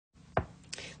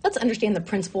Let's understand the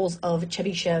principles of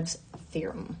Chebyshev's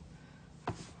theorem.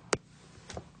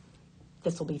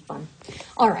 This will be fun.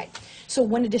 All right, so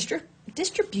when a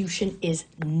distribution is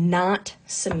not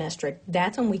symmetric,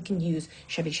 that's when we can use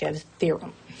Chebyshev's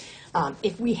theorem.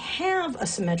 If we have a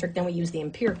symmetric, then we use the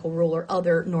empirical rule or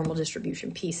other normal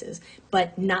distribution pieces.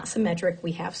 But not symmetric,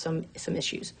 we have some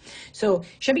issues. So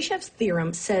Chebyshev's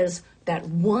theorem says that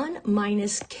 1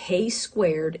 minus k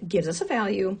squared gives us a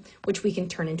value, which we can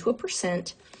turn into a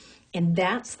percent, and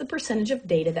that's the percentage of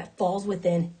data that falls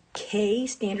within k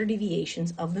standard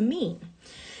deviations of the mean.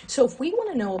 So if we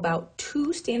want to know about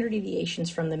 2 standard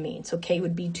deviations from the mean, so k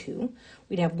would be 2,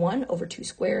 we'd have 1 over 2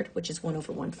 squared, which is 1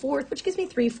 over 1/4, which gives me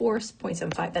 3/4,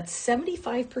 0.75. That's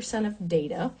 75% of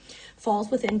data falls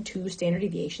within 2 standard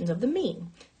deviations of the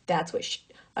mean. That's what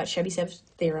Chebyshev's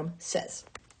theorem says.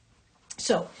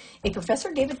 So a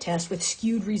professor gave a test with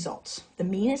skewed results. The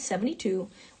mean is 72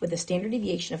 with a standard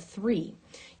deviation of 3.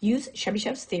 Use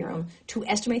Chebyshev's theorem to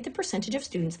estimate the percentage of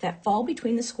students that fall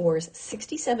between the scores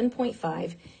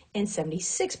 67.5 and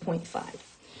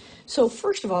 76.5. So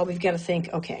first of all, we've got to think,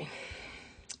 okay,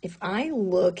 if I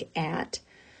look at,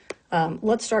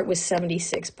 let's start with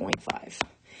 76.5.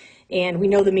 And we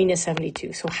know the mean is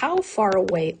 72. So how far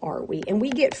away are we? And we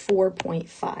get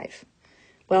 4.5.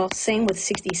 Well, same with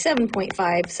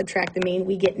 67.5, subtract the mean,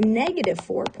 we get negative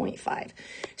 4.5.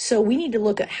 So we need to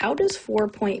look at how does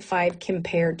 4.5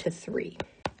 compare to 3?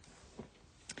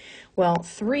 Well,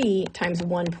 3 times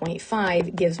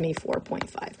 1.5 gives me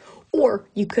 4.5. Or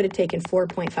you could have taken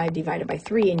 4.5 divided by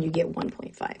 3 and you get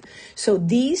 1.5. So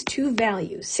these two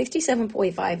values,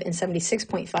 67.5 and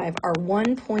 76.5, are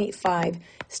 1.5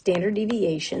 standard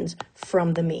deviations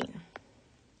from the mean.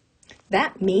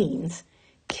 That means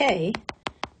K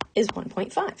is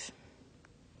 1.5.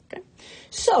 Okay?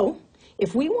 So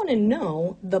if we want to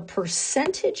know the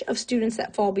percentage of students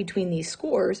that fall between these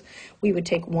scores, we would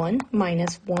take 1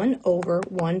 minus 1 over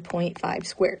 1.5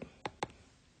 squared.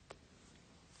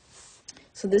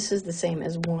 So this is the same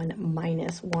as 1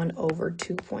 minus 1 over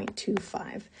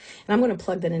 2.25. And I'm going to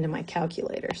plug that into my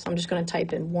calculator. So I'm just going to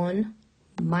type in 1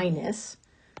 minus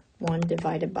 1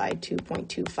 divided by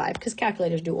 2.25, because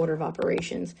calculators do order of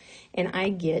operations, and I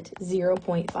get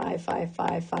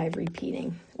 0.5555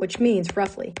 repeating, which means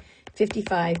roughly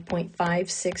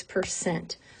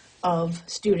 55.56% of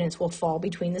students will fall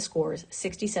between the scores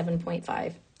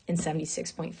 67.5 and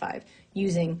 76.5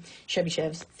 using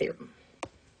Chebyshev's theorem.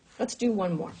 Let's do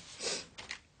one more.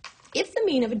 If the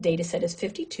mean of a data set is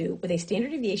 52 with a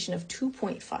standard deviation of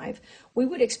 2.5, we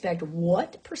would expect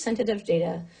what percentage of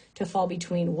data to fall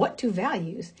between what two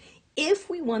values if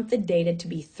we want the data to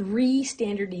be 3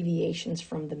 standard deviations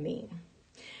from the mean.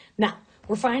 Now,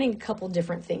 we're finding a couple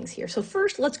different things here. So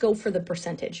first, let's go for the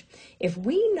percentage. If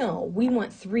we know we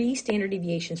want 3 standard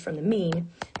deviations from the mean,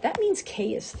 that means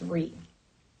K is 3.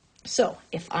 So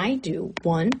if I do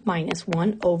 1 minus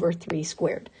 1 over 3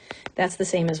 squared, that's the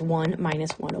same as 1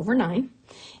 minus 1 over 9.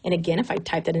 And again, if I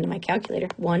type that into my calculator,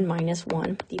 1 minus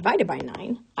 1 divided by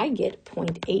 9, I get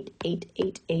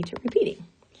 0.8888 repeating,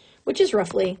 which is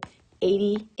roughly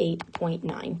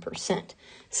 88.9%.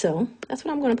 So that's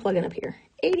what I'm going to plug in up here.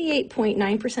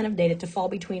 88.9% of data to fall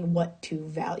between what two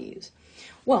values?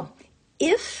 Well,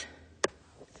 if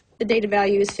the data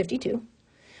value is 52,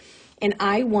 and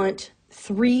I want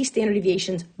 3 standard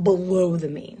deviations below the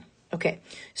mean. Okay,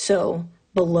 so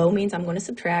below means I'm going to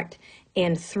subtract,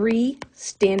 and 3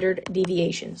 standard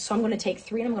deviations. So I'm going to take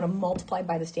 3 and I'm going to multiply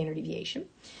by the standard deviation,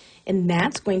 and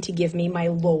that's going to give me my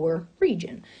lower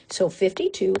region. So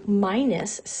 52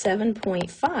 minus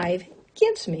 7.5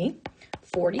 gives me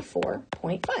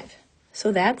 44.5.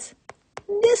 So that's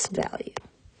this value.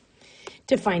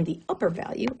 To find the upper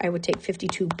value, I would take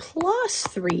 52 plus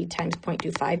 3 times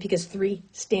 0.25, because 3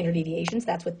 standard deviations,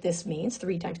 that's what this means,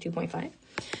 3 times 2.5.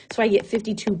 So I get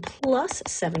 52 plus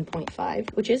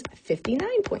 7.5, which is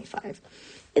 59.5.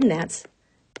 And that's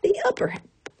the upper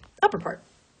part.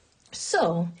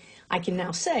 So I can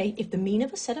now say if the mean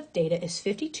of a set of data is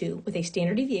 52 with a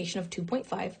standard deviation of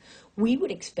 2.5, we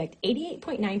would expect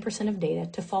 88.9% of data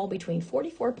to fall between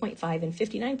 44.5 and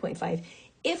 59.5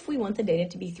 if we want the data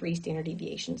to be 3 standard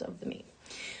deviations of the mean,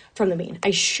 from the mean.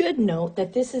 I should note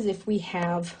that this is if we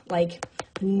have like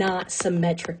not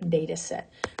symmetric data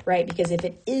set, right? Because if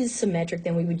it is symmetric,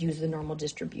 then we would use the normal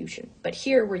distribution. But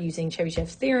here we're using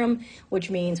Chebyshev's theorem, which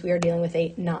means we are dealing with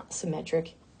a not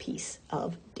symmetric piece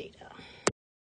of data.